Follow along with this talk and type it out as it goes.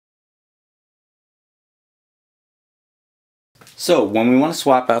So when we want to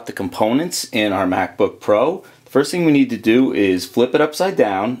swap out the components in our MacBook Pro, the first thing we need to do is flip it upside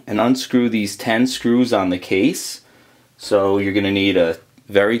down and unscrew these 10 screws on the case. So you're going to need a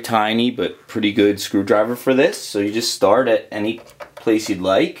very tiny but pretty good screwdriver for this. So you just start at any place you'd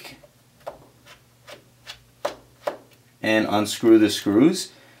like and unscrew the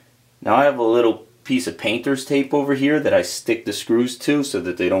screws. Now I have a little piece of painter's tape over here that I stick the screws to so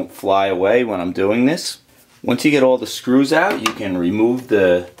that they don't fly away when I'm doing this. Once you get all the screws out, you can remove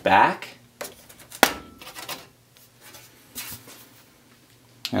the back.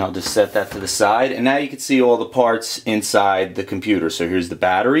 And I'll just set that to the side. And now you can see all the parts inside the computer. So here's the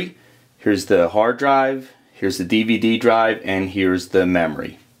battery, here's the hard drive, here's the DVD drive, and here's the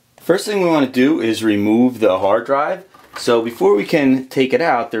memory. First thing we want to do is remove the hard drive. So before we can take it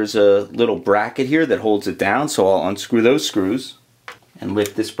out, there's a little bracket here that holds it down. So I'll unscrew those screws and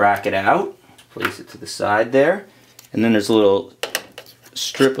lift this bracket out. Place it to the side there. And then there's a little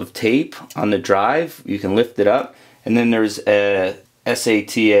strip of tape on the drive. You can lift it up. And then there's a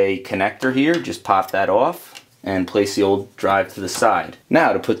SATA connector here. Just pop that off and place the old drive to the side.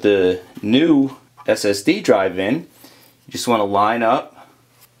 Now to put the new SSD drive in, you just want to line up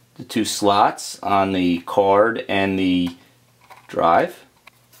the two slots on the card and the drive.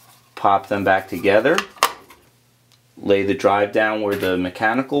 Pop them back together. Lay the drive down where the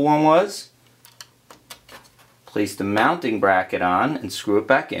mechanical one was. Place the mounting bracket on and screw it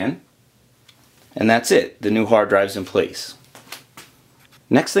back in. And that's it. The new hard drive's in place.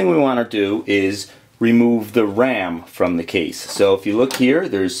 Next thing we want to do is remove the RAM from the case. So if you look here,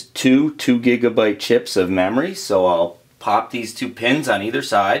 there's two 2 GB chips of memory. So I'll pop these two pins on either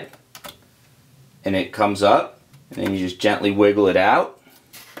side and it comes up, and then you just gently wiggle it out.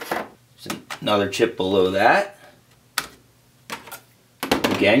 There's another chip below that.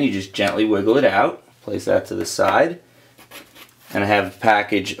 Again, you just gently wiggle it out. Place that to the side. And I have a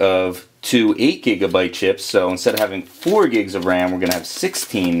package of two 8 GB chips, so instead of having 4 gigs of RAM, we're going to have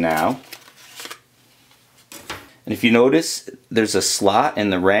 16 now. And if you notice, there's a slot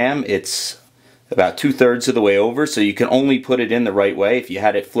in the RAM. It's about 2/3 of the way over, so you can only put it in the right way. If you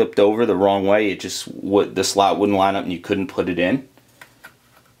had it flipped over the wrong way, the slot wouldn't line up and you couldn't put it in.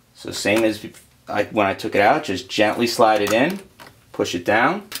 So same as when I took it out, just gently slide it in, push it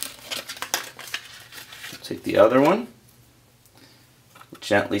down. Take the other one,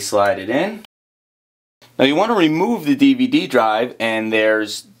 gently slide it in. Now you want to remove the DVD drive, and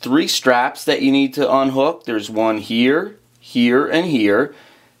there's 3 straps that you need to unhook. There's one here, here, and here,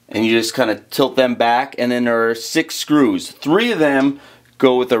 and you just kind of tilt them back, and then there are 6 screws. 3 of them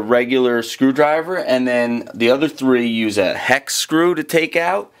go with a regular screwdriver, and then the other 3 use a hex screw to take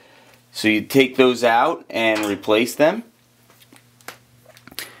out. So you take those out and replace them.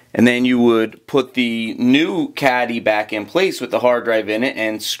 And then you would put the new caddy back in place with the hard drive in it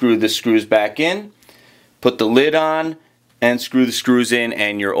and screw the screws back in. Put the lid on and screw the screws in,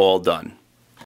 and you're all done.